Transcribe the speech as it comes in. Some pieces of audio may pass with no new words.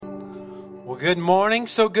Well, good morning.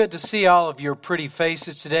 So good to see all of your pretty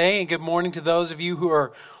faces today. And good morning to those of you who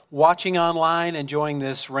are watching online, enjoying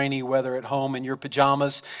this rainy weather at home in your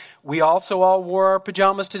pajamas. We also all wore our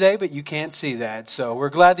pajamas today, but you can't see that. So we're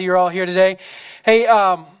glad that you're all here today. Hey,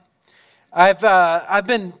 I've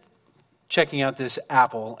been checking out this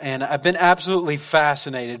apple, and I've been absolutely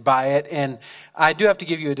fascinated by it. And I do have to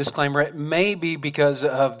give you a disclaimer. It may be because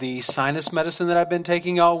of the sinus medicine that I've been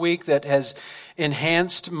taking all week that has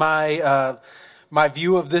enhanced my my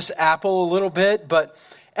view of this apple a little bit. But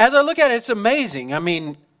as I look at it, it's amazing. I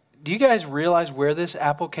mean, do you guys realize where this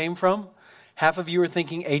apple came from? Half of you are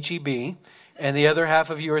thinking H-E-B, and the other half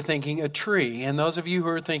of you are thinking a tree. And those of you who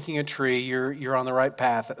are thinking a tree, you're on the right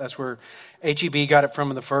path. That's where H-E-B got it from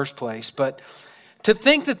in the first place. But to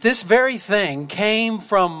think that this very thing came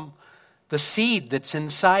from the seed that's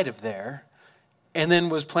inside of there and then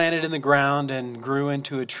was planted in the ground and grew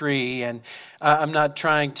into a tree. And I'm not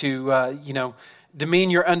trying to, demean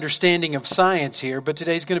your understanding of science here, but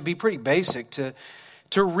today's going to be pretty basic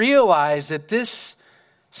to realize that this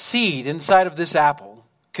seed inside of this apple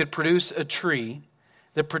could produce a tree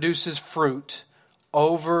that produces fruit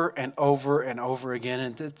over and over and over again.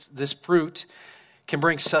 And this fruit can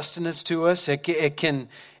bring sustenance to us. It can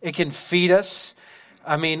feed us.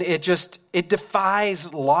 I mean, it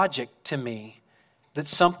defies logic to me that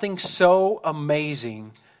something so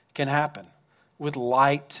amazing can happen with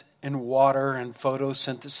light and water and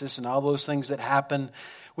photosynthesis and all those things that happen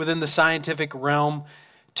within the scientific realm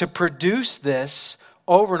to produce this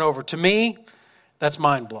over and over. To me, that's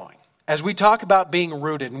mind-blowing. As we talk about being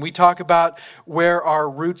rooted and we talk about where our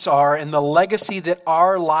roots are and the legacy that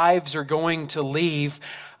our lives are going to leave,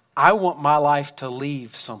 I want my life to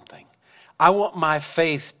leave something. I want my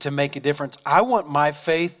faith to make a difference. I want my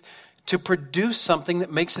faith to produce something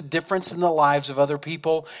that makes a difference in the lives of other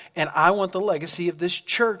people. And I want the legacy of this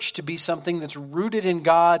church to be something that's rooted in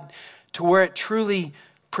God to where it truly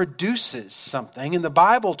produces something. And the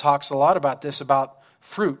Bible talks a lot about this, about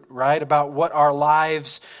fruit, right? About what our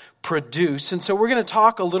lives produce. And so we're going to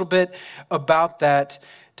talk a little bit about that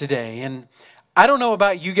today. And I don't know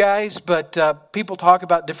about you guys, but people talk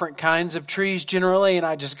about different kinds of trees generally, and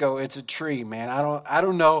I just go, it's a tree, man. I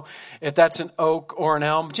don't know if that's an oak or an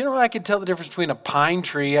elm. Generally, I can tell the difference between a pine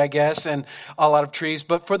tree, I guess, and a lot of trees.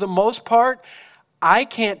 But for the most part, I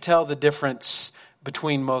can't tell the difference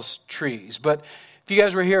between most trees. But if you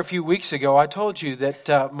guys were here a few weeks ago, I told you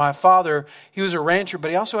that my father, he was a rancher, but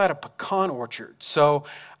he also had a pecan orchard. So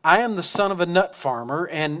I am the son of a nut farmer,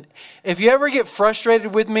 and if you ever get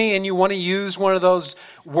frustrated with me and you want to use one of those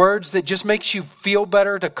words that just makes you feel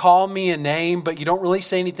better to call me a name, but you don't really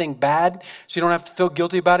say anything bad, so you don't have to feel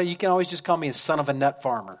guilty about it, you can always just call me a son of a nut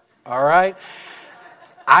farmer, all right?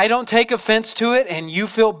 I don't take offense to it, and you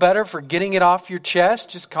feel better for getting it off your chest,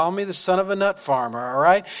 just call me the son of a nut farmer, all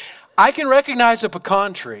right? I can recognize a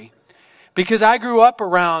pecan tree because I grew up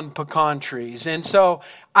around pecan trees, and so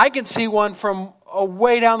I can see one from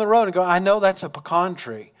way down the road and go, I know that's a pecan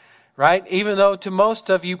tree, right? Even though to most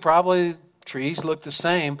of you probably trees look the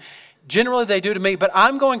same. Generally they do to me, but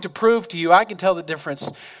I'm going to prove to you I can tell the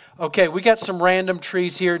difference. Okay, we got some random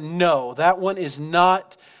trees here. No, that one is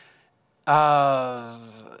not, probably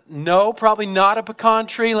not a pecan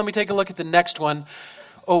tree. Let me take a look at the next one.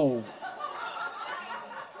 Oh,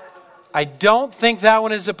 I don't think that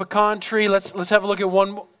one is a pecan tree. Let's have a look at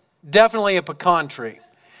one. Definitely a pecan tree.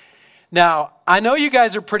 Now, I know you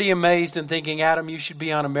guys are pretty amazed and thinking, Adam, you should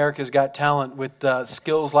be on America's Got Talent with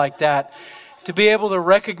skills like that. To be able to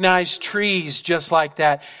recognize trees just like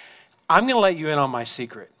that. I'm going to let you in on my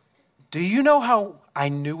secret. Do you know how I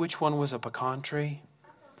knew which one was a pecan tree?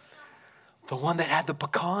 The one that had the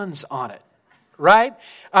pecans on it, right?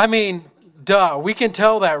 I mean, duh, we can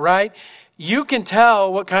tell that, right? You can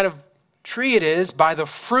tell what kind of tree it is by the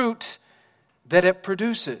fruit that it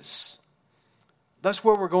produces. That's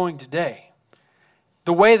where we're going today.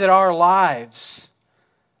 The way that our lives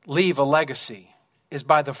leave a legacy is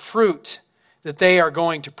by the fruit that they are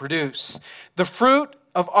going to produce. The fruit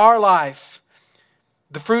of our life,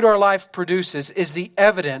 the fruit our life produces is the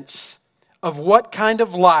evidence of what kind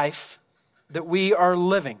of life that we are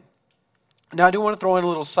living. Now, I do want to throw in a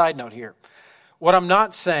little side note here. What I'm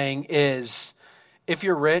not saying is if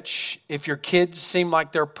you're rich, if your kids seem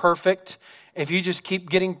like they're perfect, if you just keep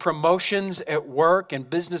getting promotions at work and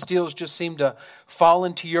business deals just seem to fall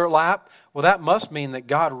into your lap, well, that must mean that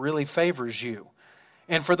God really favors you.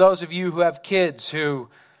 And for those of you who have kids who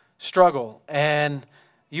struggle and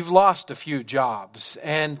you've lost a few jobs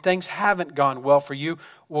and things haven't gone well for you,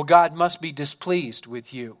 well, God must be displeased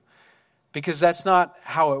with you. because that's not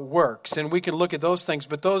how it works. And we can look at those things,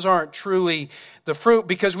 but those aren't truly the fruit,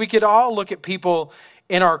 because we could all look at people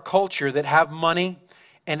in our culture that have money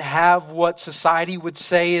and have what society would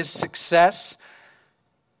say is success,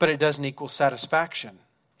 but it doesn't equal satisfaction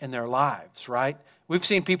in their lives, right? We've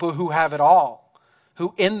seen people who have it all,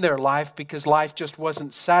 who end their life because life just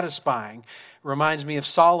wasn't satisfying. Reminds me of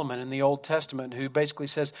Solomon in the Old Testament, who basically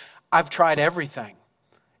says, I've tried everything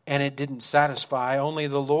and it didn't satisfy. Only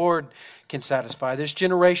the Lord can satisfy. This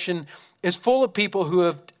generation is full of people who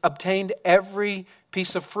have obtained every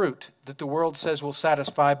piece of fruit that the world says will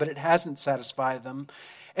satisfy, but it hasn't satisfied them.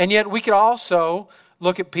 And yet we could also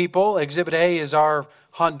look at people. Exhibit A is our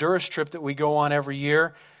Honduras trip that we go on every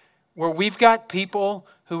year, where we've got people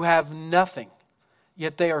who have nothing,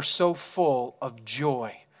 yet they are so full of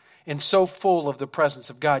joy and so full of the presence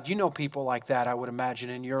of God. You know people like that, I would imagine,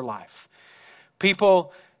 in your life.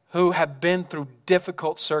 People who have been through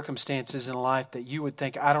difficult circumstances in life that you would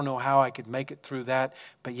think, I don't know how I could make it through that,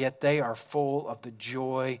 but yet they are full of the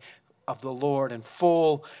joy of the Lord and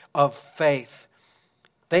full of faith.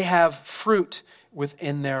 They have fruit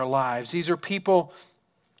within their lives. These are people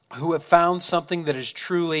who have found something that is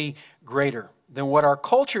truly greater than what our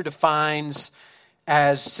culture defines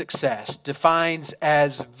as success, defines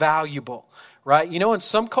as valuable, right? You know, in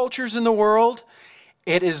some cultures in the world,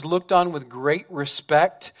 it is looked on with great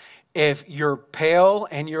respect if you're pale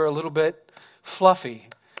and you're a little bit fluffy,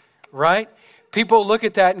 right? People look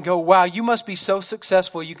at that and go, wow, you must be so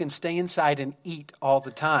successful you can stay inside and eat all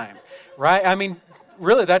the time, right? I mean,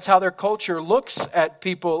 really, that's how their culture looks at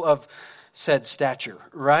people of said stature,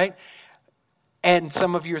 right? And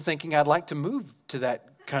some of you are thinking, I'd like to move to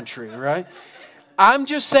that country, right? I'm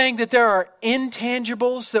just saying that there are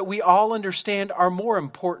intangibles that we all understand are more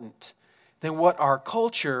important than what our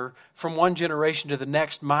culture from one generation to the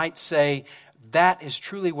next might say. That is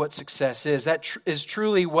truly what success is. That is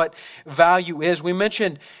truly what value is. We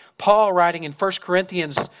mentioned Paul writing in 1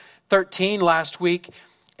 Corinthians 13 last week,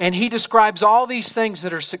 and he describes all these things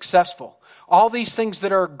that are successful, all these things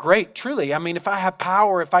that are great, truly. I mean, if I have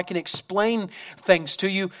power, if I can explain things to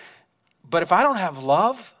you, but if I don't have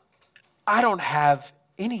love, I don't have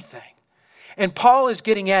anything. And Paul is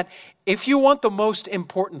getting at, if you want the most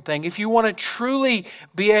important thing, if you want to truly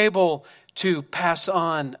be able to pass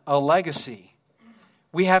on a legacy,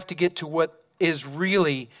 we have to get to what is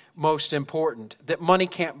really most important, that money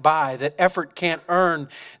can't buy, that effort can't earn,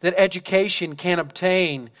 that education can't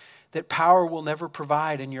obtain, that power will never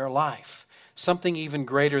provide in your life. Something even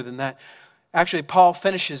greater than that. Actually, Paul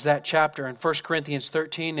finishes that chapter in 1 Corinthians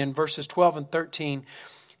 13 in verses 12 and 13.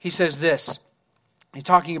 He says this. He's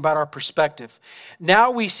talking about our perspective.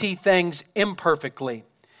 Now we see things imperfectly,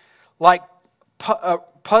 like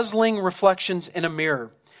puzzling reflections in a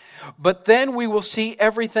mirror. But then we will see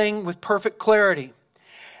everything with perfect clarity.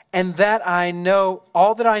 And that I know,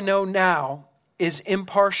 all that I know now is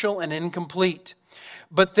impartial and incomplete.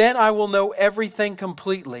 But then I will know everything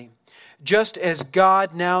completely, just as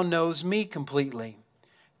God now knows me completely.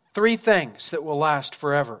 3 things that will last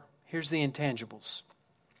forever. Here's the intangibles.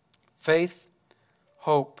 Faith,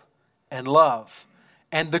 hope, and love.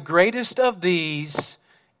 And the greatest of these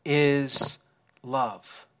is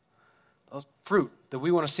love. Those fruit that we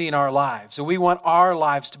want to see in our lives, that we want our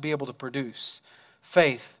lives to be able to produce.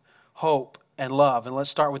 Faith, hope, and love. And let's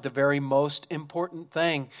start with the very most important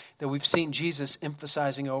thing that we've seen Jesus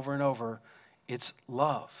emphasizing over and over. It's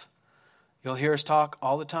love. You'll hear us talk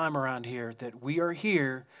all the time around here that we are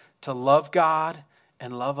here to love God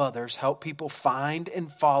and love others, help people find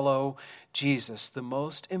and follow Jesus. The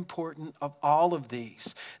most important of all of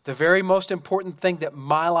these, the very most important thing that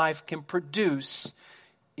my life can produce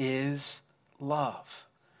is love.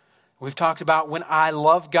 We've talked about when I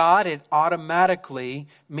love God, it automatically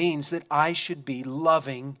means that I should be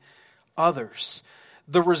loving others.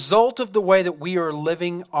 The result of the way that we are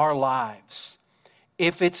living our lives,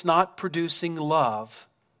 if it's not producing love,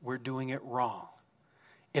 we're doing it wrong.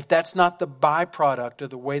 If that's not the byproduct of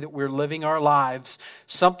the way that we're living our lives,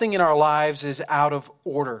 something in our lives is out of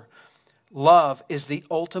order. Love is the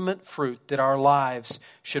ultimate fruit that our lives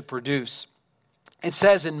should produce. It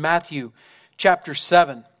says in Matthew chapter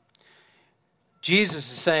 7, Jesus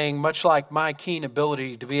is saying, much like my keen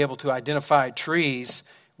ability to be able to identify trees,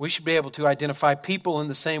 we should be able to identify people in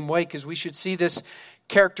the same way, because we should see this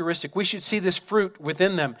characteristic. We should see this fruit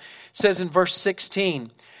within them. It says in verse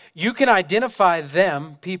 16, you can identify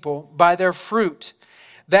them, people, by their fruit.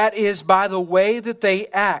 That is, by the way that they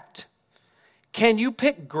act. Can you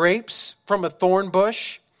pick grapes from a thorn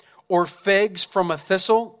bush or figs from a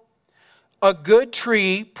thistle? A good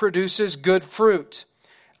tree produces good fruit.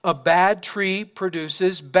 A bad tree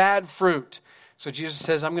produces bad fruit. So Jesus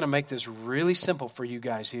says, I'm going to make this really simple for you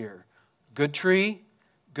guys here. Good tree,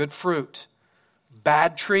 good fruit.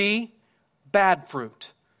 Bad tree, bad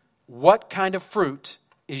fruit. What kind of fruit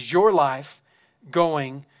is your life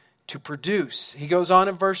going to produce? He goes on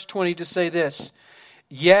in verse 20 to say this.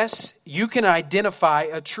 Yes, you can identify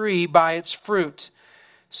a tree by its fruit.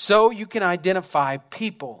 So you can identify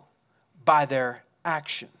people by their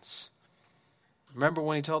actions. Remember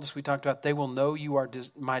when he told us, we talked about, they will know you are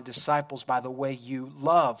my disciples by the way you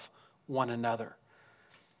love one another.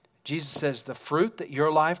 Jesus says the fruit that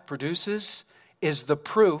your life produces is the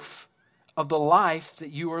proof of the life that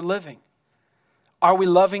you are living. Are we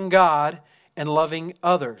loving God and loving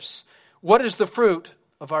others? What is the fruit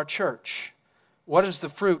of our church? What is the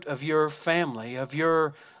fruit of your family, of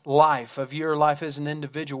your life as an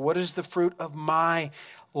individual? What is the fruit of my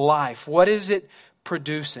life? What is it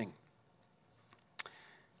producing?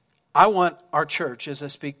 I want our church, as I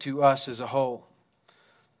speak to us as a whole,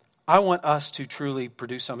 I want us to truly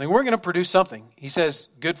produce something. We're going to produce something. He says,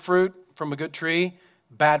 good fruit from a good tree,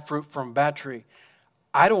 bad fruit from a bad tree.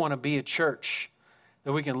 I don't want to be a church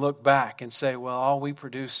that we can look back and say, well, all we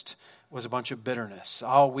produced was a bunch of bitterness.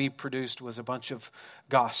 All we produced was a bunch of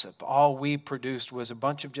gossip. All we produced was a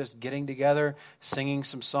bunch of just getting together, singing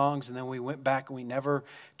some songs, and then we went back and we never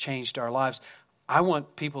changed our lives. I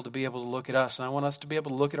want people to be able to look at us, and I want us to be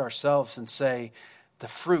able to look at ourselves and say, the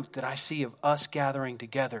fruit that I see of us gathering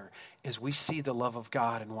together is we see the love of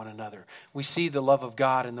God in one another. We see the love of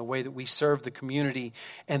God in the way that we serve the community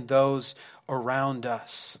and those around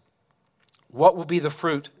us. What will be the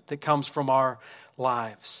fruit that comes from our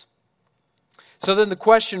lives? So then the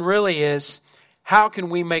question really is, how can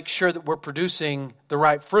we make sure that we're producing the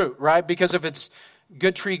right fruit, right? Because if it's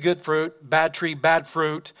good tree, good fruit, bad tree, bad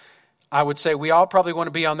fruit, I would say we all probably want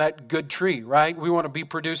to be on that good tree, right? We want to be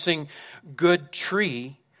producing good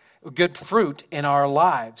fruit in our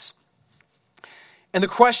lives. And the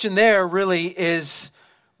question there really is,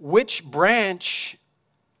 which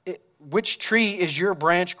tree is your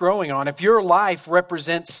branch growing on? If your life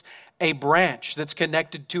represents a branch that's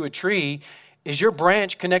connected to a tree, is your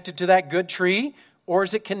branch connected to that good tree, or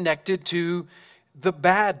is it connected to the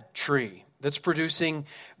bad tree that's producing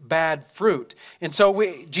bad fruit? And so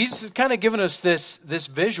Jesus has kind of given us this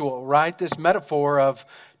visual, right? This metaphor of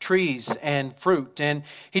trees and fruit. And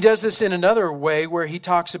he does this in another way where he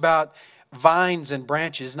talks about vines and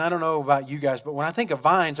branches. And I don't know about you guys, but when I think of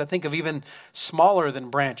vines, I think of even smaller than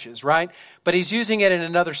branches, right? But he's using it in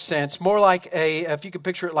another sense, more like if you could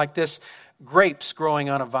picture it like this, grapes growing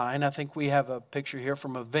on a vine. I think we have a picture here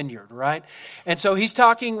from a vineyard, right? And so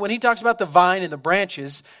when he talks about the vine and the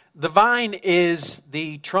branches, the vine is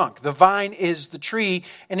the trunk. The vine is the tree.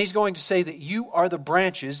 And he's going to say that you are the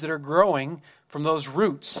branches that are growing from those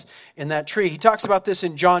roots in that tree. He talks about this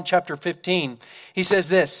in John chapter 15. He says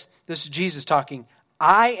this is Jesus talking,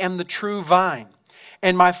 I am the true vine,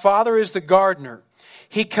 and my Father is the gardener.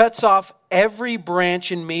 He cuts off every branch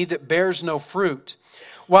in me that bears no fruit,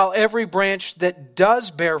 while every branch that does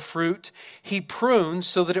bear fruit, he prunes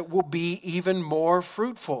so that it will be even more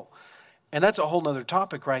fruitful. And that's a whole other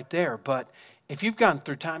topic right there. But if you've gone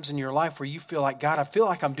through times in your life where you feel like, God, I feel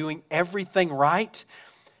like I'm doing everything right,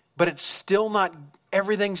 but it's still not,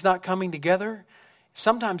 everything's not coming together.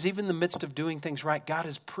 Sometimes even in the midst of doing things right, God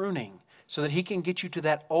is pruning so that he can get you to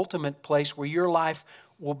that ultimate place where your life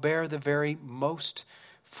will bear the very most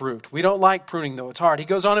fruit. We don't like pruning, though. It's hard. He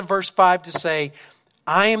goes on in verse 5 to say,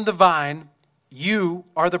 I am the vine, you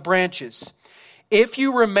are the branches. If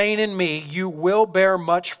you remain in me, you will bear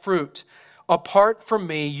much fruit. Apart from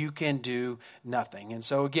me, you can do nothing. And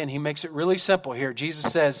so again, he makes it really simple here.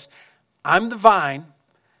 Jesus says, I'm the vine,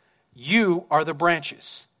 you are the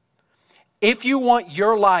branches. If you want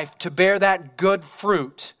your life to bear that good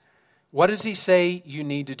fruit, what does he say you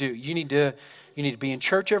need to do? You need to be in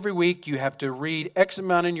church every week. You have to read X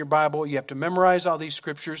amount in your Bible. You have to memorize all these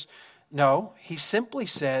scriptures. No, he simply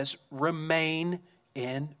says, remain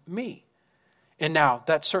in me. And now,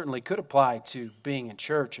 that certainly could apply to being in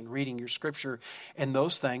church and reading your scripture and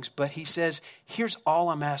those things. But he says, here's all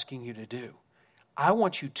I'm asking you to do. I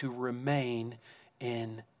want you to remain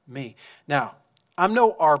in me. Now, I'm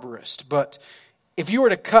no arborist, but if you were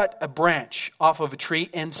to cut a branch off of a tree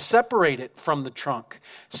and separate it from the trunk,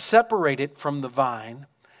 separate it from the vine,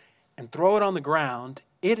 and throw it on the ground,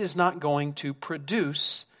 it is not going to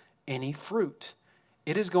produce any fruit.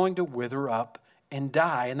 It is going to wither up and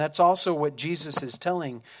die. And that's also what Jesus is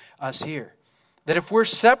telling us here. That if we're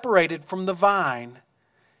separated from the vine,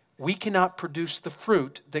 we cannot produce the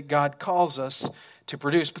fruit that God calls us to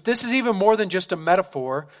produce. But this is even more than just a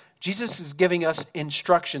metaphor. Jesus is giving us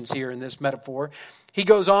instructions here in this metaphor. He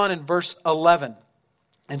goes on in verse 11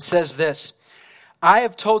 and says this, I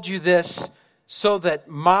have told you this so that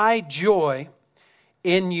my joy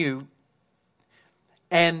in you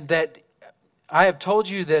I have told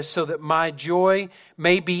you this so that my joy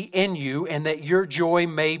may be in you and that your joy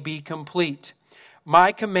may be complete.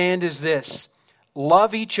 My command is this,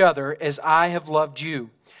 love each other as I have loved you.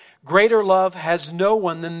 Greater love has no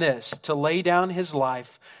one than this, to lay down his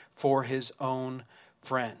life for his own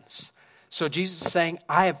friends. So Jesus is saying,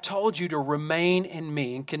 I have told you to remain in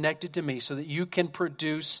me and connected to me so that you can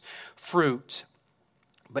produce fruit.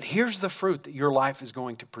 But here's the fruit that your life is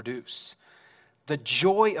going to produce. The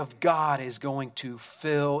joy of God is going to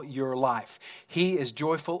fill your life. He is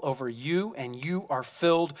joyful over you, and you are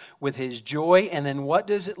filled with His joy. And then what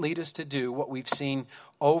does it lead us to do? What we've seen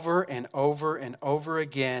over and over and over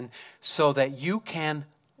again, so that you can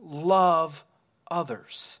love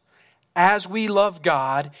others. As we love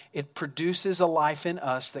God, it produces a life in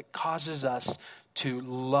us that causes us to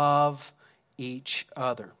love each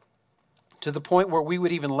other, to the point where we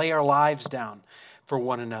would even lay our lives down for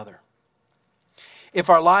one another. If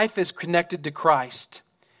our life is connected to Christ,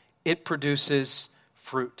 it produces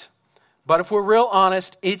fruit. But if we're real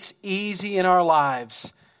honest, it's easy in our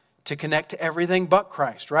lives to connect to everything but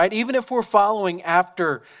Christ, right? Even if we're following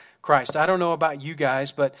after Christ. I don't know about you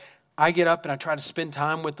guys, but I get up and I try to spend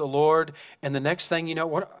time with the Lord, and the next thing you know,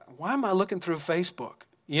 why am I looking through Facebook?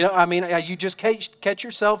 You know, I mean, you just catch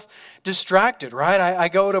yourself distracted, right? I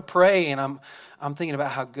go to pray, and I'm thinking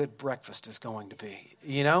about how good breakfast is going to be,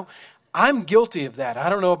 you know? I'm guilty of that. I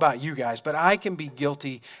don't know about you guys, but I can be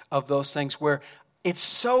guilty of those things where it's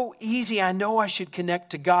so easy. I know I should connect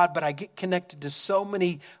to God, but I get connected to so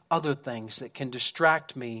many other things that can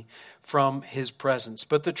distract me from His presence.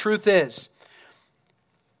 But the truth is,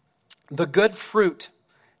 the good fruit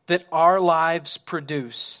that our lives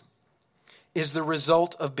produce is the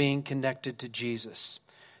result of being connected to Jesus.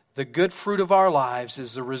 The good fruit of our lives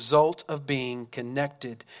is the result of being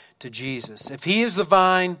connected to Jesus. If He is the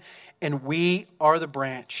vine and we are the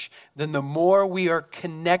branch, then the more we are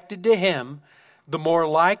connected to Him, the more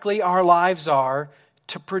likely our lives are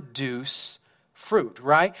to produce fruit,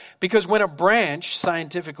 right? Because when a branch,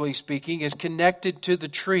 scientifically speaking, is connected to the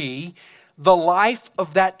tree, the life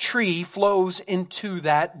of that tree flows into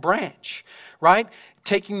that branch, right?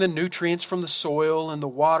 Taking the nutrients from the soil and the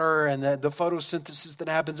water and the photosynthesis that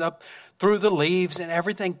happens up through the leaves, and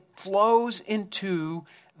everything flows into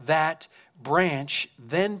that branch,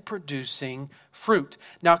 then producing fruit.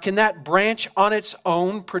 Now, can that branch on its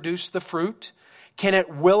own produce the fruit? Can it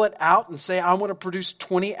will it out and say, I want to produce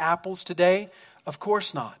 20 apples today? Of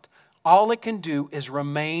course not. All it can do is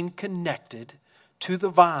remain connected to the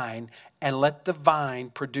vine and let the vine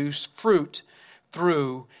produce fruit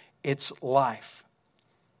through its life.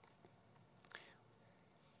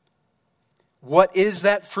 What is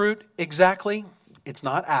that fruit exactly? It's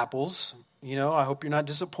not apples. You know, I hope you're not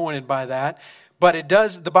disappointed by that. But it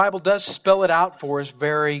does. The Bible does spell it out for us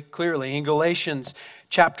very clearly. In Galatians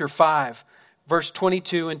chapter 5, verse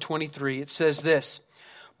 22 and 23, it says this,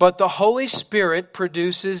 but the Holy Spirit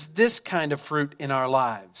produces this kind of fruit in our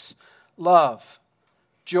lives: love,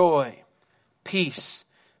 joy, peace,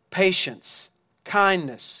 patience,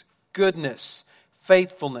 kindness, goodness,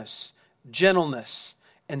 faithfulness, gentleness,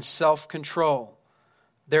 and self-control.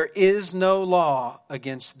 There is no law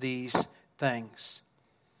against these things.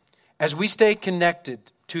 As we stay connected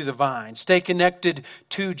to the vine, stay connected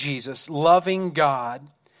to Jesus, loving God,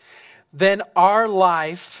 then our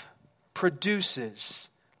life produces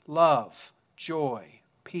love, joy,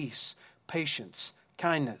 peace, patience,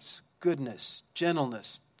 kindness, goodness,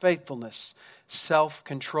 gentleness, faithfulness,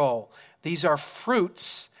 self-control. These are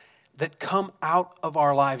fruits that come out of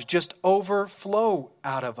our lives, just overflow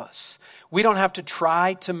out of us. We don't have to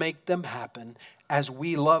try to make them happen. As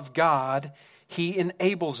we love God, He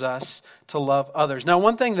enables us to love others. Now,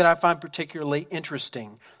 one thing that I find particularly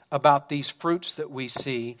interesting about these fruits that we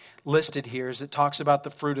see listed here, as it talks about the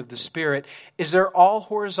fruit of the Spirit, is they're all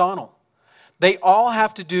horizontal. They all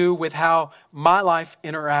have to do with how my life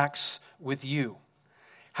interacts with you.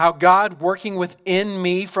 How God working within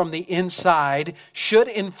me from the inside should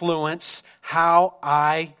influence how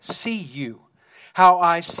I see you, how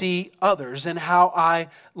I see others, and how I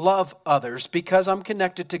love others. Because I'm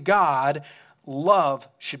connected to God, love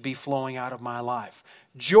should be flowing out of my life.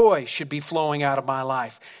 Joy should be flowing out of my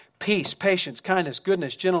life. Peace, patience, kindness,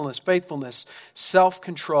 goodness, gentleness, faithfulness,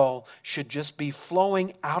 self-control should just be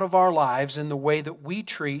flowing out of our lives in the way that we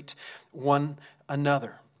treat one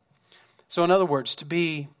another. So in other words, to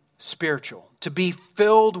be spiritual. To be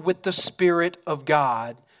filled with the Spirit of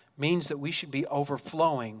God means that we should be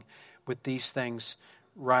overflowing with these things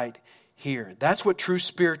right here. That's what true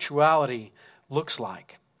spirituality looks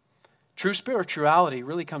like. True spirituality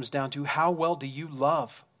really comes down to how well do you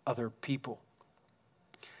love other people.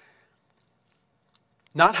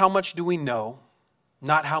 Not how much do we know,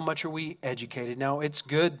 not how much are we educated. Now, it's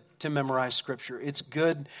good to memorize Scripture. It's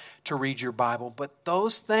good to read your Bible, but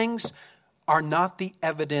those things are not the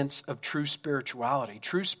evidence of true spirituality.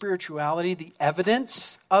 True spirituality, the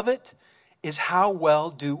evidence of it is how well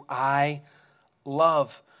do I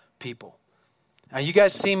love people. Now, you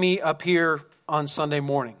guys see me up here on Sunday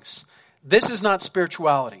mornings. This is not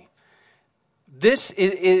spirituality. This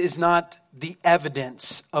is not the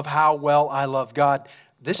evidence of how well I love God.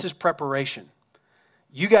 This is preparation.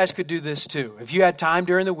 You guys could do this too. If you had time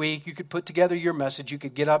during the week, you could put together your message. You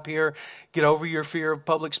could get up here, get over your fear of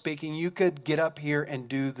public speaking. You could get up here and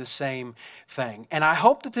do the same thing. And I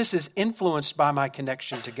hope that this is influenced by my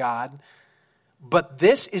connection to God. But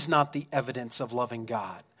this is not the evidence of loving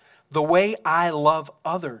God. The way I love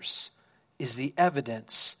others is the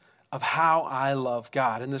evidence of how I love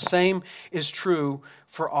God. And the same is true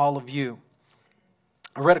for all of you.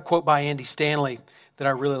 I read a quote by Andy Stanley that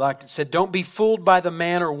I really liked. It said, "Don't be fooled by the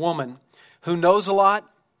man or woman who knows a lot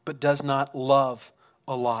but does not love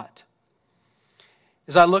a lot."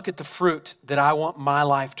 As I look at the fruit that I want my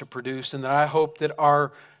life to produce and that I hope that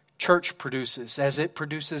our church produces, as it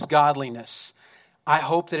produces godliness, I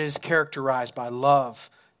hope that it is characterized by love,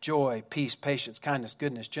 joy, peace, patience, kindness,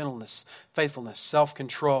 goodness, gentleness, faithfulness,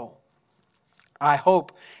 self-control. I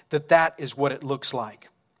hope that that is what it looks like.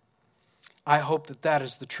 I hope that that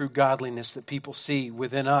is the true godliness that people see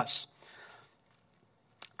within us.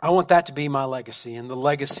 I want that to be my legacy and the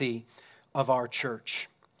legacy of our church.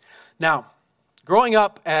 Now, growing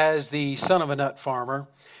up as the son of a nut farmer,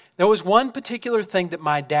 there was one particular thing that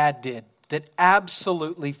my dad did that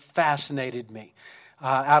absolutely fascinated me.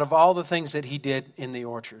 Out of all the things that he did in the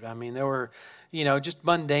orchard. I mean, there were, just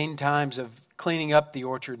mundane times of cleaning up the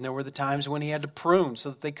orchard, and there were the times when he had to prune so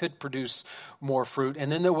that they could produce more fruit.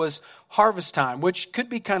 And then there was harvest time, which could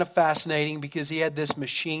be kind of fascinating because he had this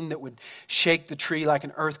machine that would shake the tree like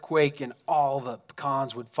an earthquake, and all the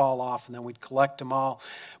pecans would fall off, and then we'd collect them all.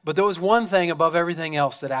 But there was one thing above everything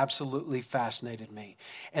else that absolutely fascinated me,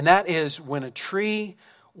 and that is when a tree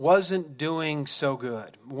wasn't doing so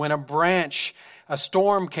good, when a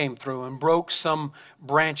storm came through and broke some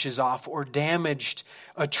branches off or damaged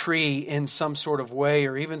a tree in some sort of way,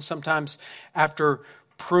 or even sometimes after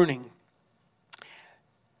pruning.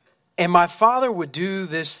 And my father would do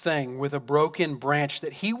this thing with a broken branch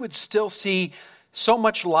that he would still see so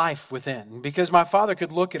much life within, because my father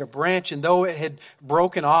could look at a branch, and though it had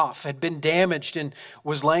broken off, had been damaged and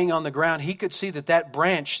was laying on the ground, he could see that that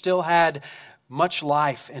branch still had much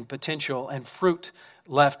life and potential and fruit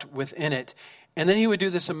left within it. And then he would do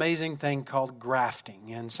this amazing thing called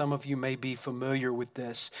grafting. And some of you may be familiar with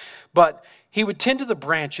this. But he would tend to the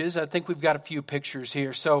branches. I think we've got a few pictures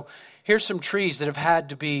here. So here's some trees that have had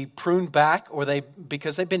to be pruned back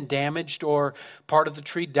because they've been damaged, or part of the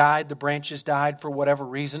tree died, the branches died for whatever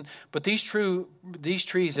reason. But these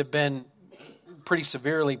trees have been pretty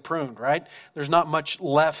severely pruned, right? There's not much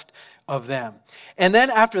left of them. And then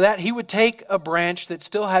after that, he would take a branch that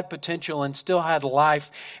still had potential and still had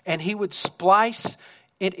life, and he would splice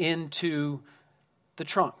it into the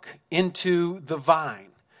trunk, into the vine,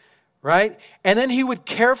 right? And then he would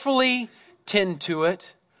carefully tend to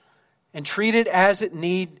it and treat it as it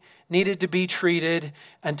needed to be treated,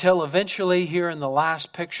 until eventually, here in the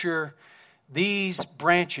last picture, these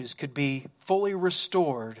branches could be fully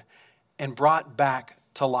restored and brought back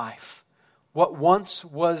to life. What once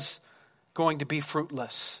was going to be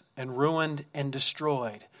fruitless and ruined and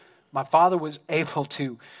destroyed, my father was able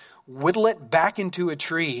to whittle it back into a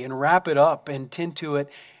tree and wrap it up and tend to it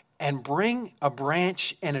and bring a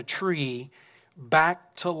branch and a tree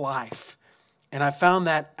back to life. And I found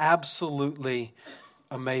that absolutely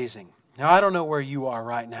amazing. Now, I don't know where you are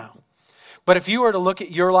right now, but if you were to look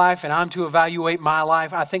at your life and I'm to evaluate my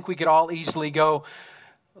life, I think we could all easily go,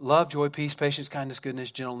 love, joy, peace, patience, kindness,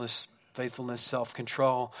 goodness, gentleness, faithfulness,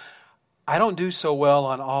 self-control. I don't do so well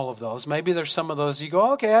on all of those. Maybe there's some of those you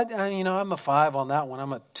go, okay, I'm a 5 on that one.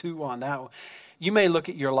 I'm a 2 on that one. You may look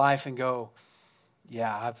at your life and go,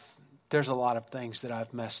 yeah, there's a lot of things that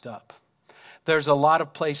I've messed up. There's a lot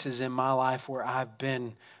of places in my life where I've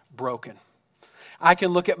been broken. I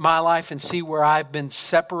can look at my life and see where I've been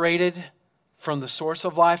separated from the source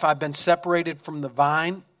of life. I've been separated from the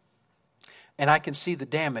vine. And I can see the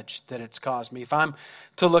damage that it's caused me. If I'm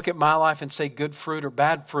to look at my life and say good fruit or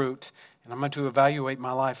bad fruit, and I'm going to evaluate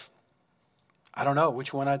my life. I don't know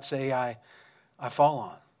which one I'd say I fall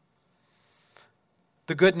on.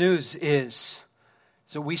 The good news is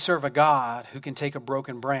that we serve a God who can take a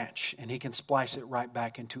broken branch and He can splice it right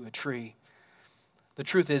back into a tree. The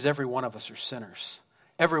truth is, every one of us are sinners.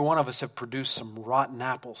 Every one of us have produced some rotten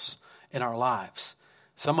apples in our lives.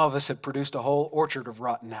 Some of us have produced a whole orchard of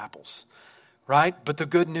rotten apples, right? But the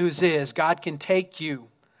good news is God can take you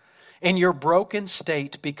in your broken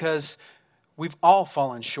state, because we've all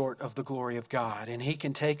fallen short of the glory of God. And He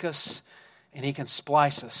can take us and He can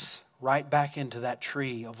splice us right back into that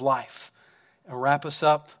tree of life and wrap us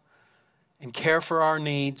up and care for our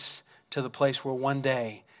needs to the place where one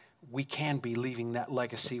day we can be leaving that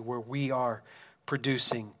legacy where we are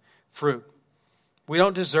producing fruit. We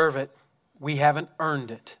don't deserve it. We haven't earned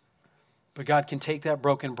it. But God can take that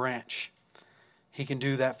broken branch. He can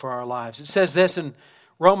do that for our lives. It says this in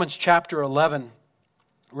Romans chapter 11,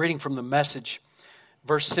 reading from the Message,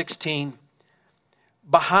 verse 16.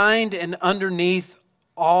 Behind and underneath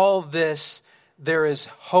all this, there is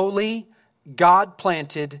holy,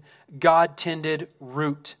 God-planted, God-tended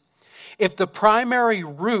root. If the primary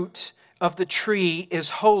root of the tree is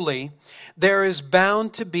holy, there is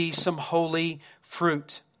bound to be some holy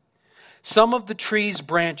fruit. Some of the tree's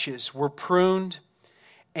branches were pruned,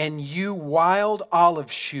 and you wild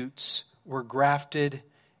olive shoots were grafted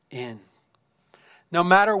in. No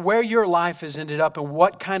matter where your life has ended up and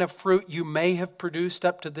what kind of fruit you may have produced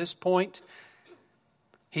up to this point,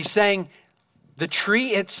 He's saying the tree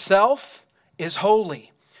itself is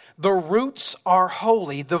holy. The roots are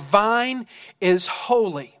holy. The vine is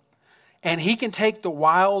holy. And He can take the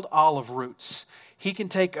wild olive roots. He can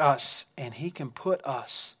take us and He can put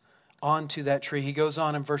us onto that tree. He goes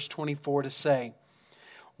on in verse 24 to say,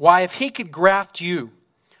 why, if He could graft you,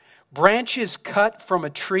 branches cut from a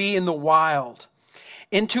tree in the wild,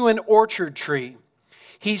 into an orchard tree,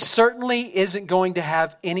 He certainly isn't going to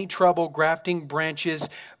have any trouble grafting branches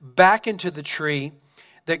back into the tree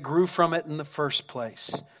that grew from it in the first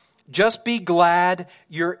place. Just be glad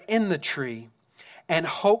you're in the tree and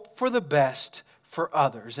hope for the best for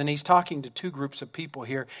others. And He's talking to two groups of people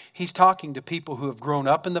here. He's talking to people who have grown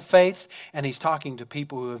up in the faith, and He's talking to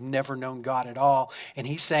people who have never known God at all. And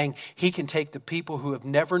He's saying He can take the people who have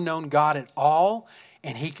never known God at all,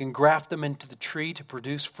 and He can graft them into the tree to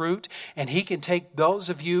produce fruit. And He can take those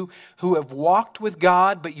of you who have walked with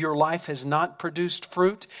God, but your life has not produced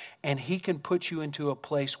fruit, and He can put you into a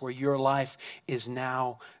place where your life is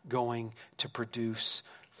now going to produce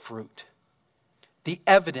fruit. The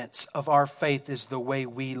evidence of our faith is the way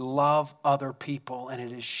we love other people, and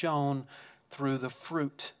it is shown through the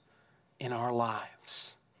fruit in our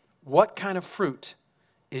lives. What kind of fruit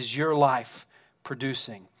is your life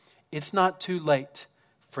producing? It's not too late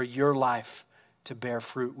for your life to bear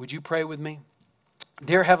fruit. Would you pray with me?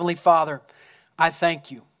 Dear Heavenly Father, I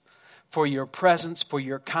thank You for Your presence, for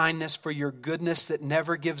Your kindness, for Your goodness that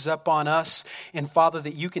never gives up on us. And Father,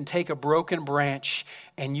 that You can take a broken branch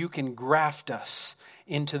and You can graft us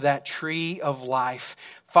into that tree of life.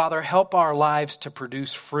 Father, help our lives to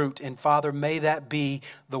produce fruit. And Father, may that be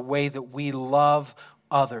the way that we love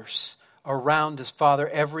others around us. Father,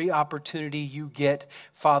 every opportunity You get,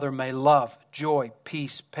 Father, may love, joy,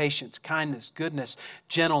 peace, patience, kindness, goodness,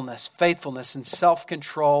 gentleness, faithfulness, and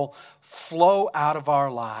self-control flow out of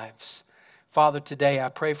our lives. Father, today I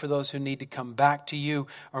pray for those who need to come back to You,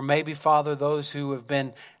 or maybe, Father, those who have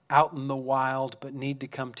been out in the wild but need to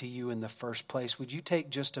come to You in the first place. Would You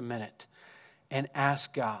take just a minute and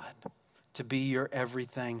ask God to be your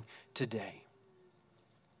everything today?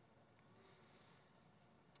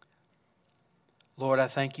 Lord, I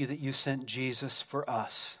thank You that You sent Jesus for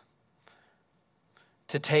us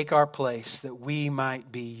to take our place that we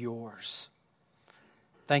might be Yours.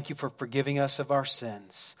 Thank You for forgiving us of our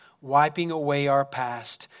sins, wiping away our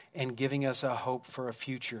past, and giving us a hope for a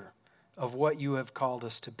future of what You have called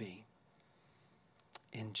us to be.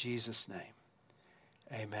 In Jesus' name,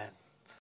 amen.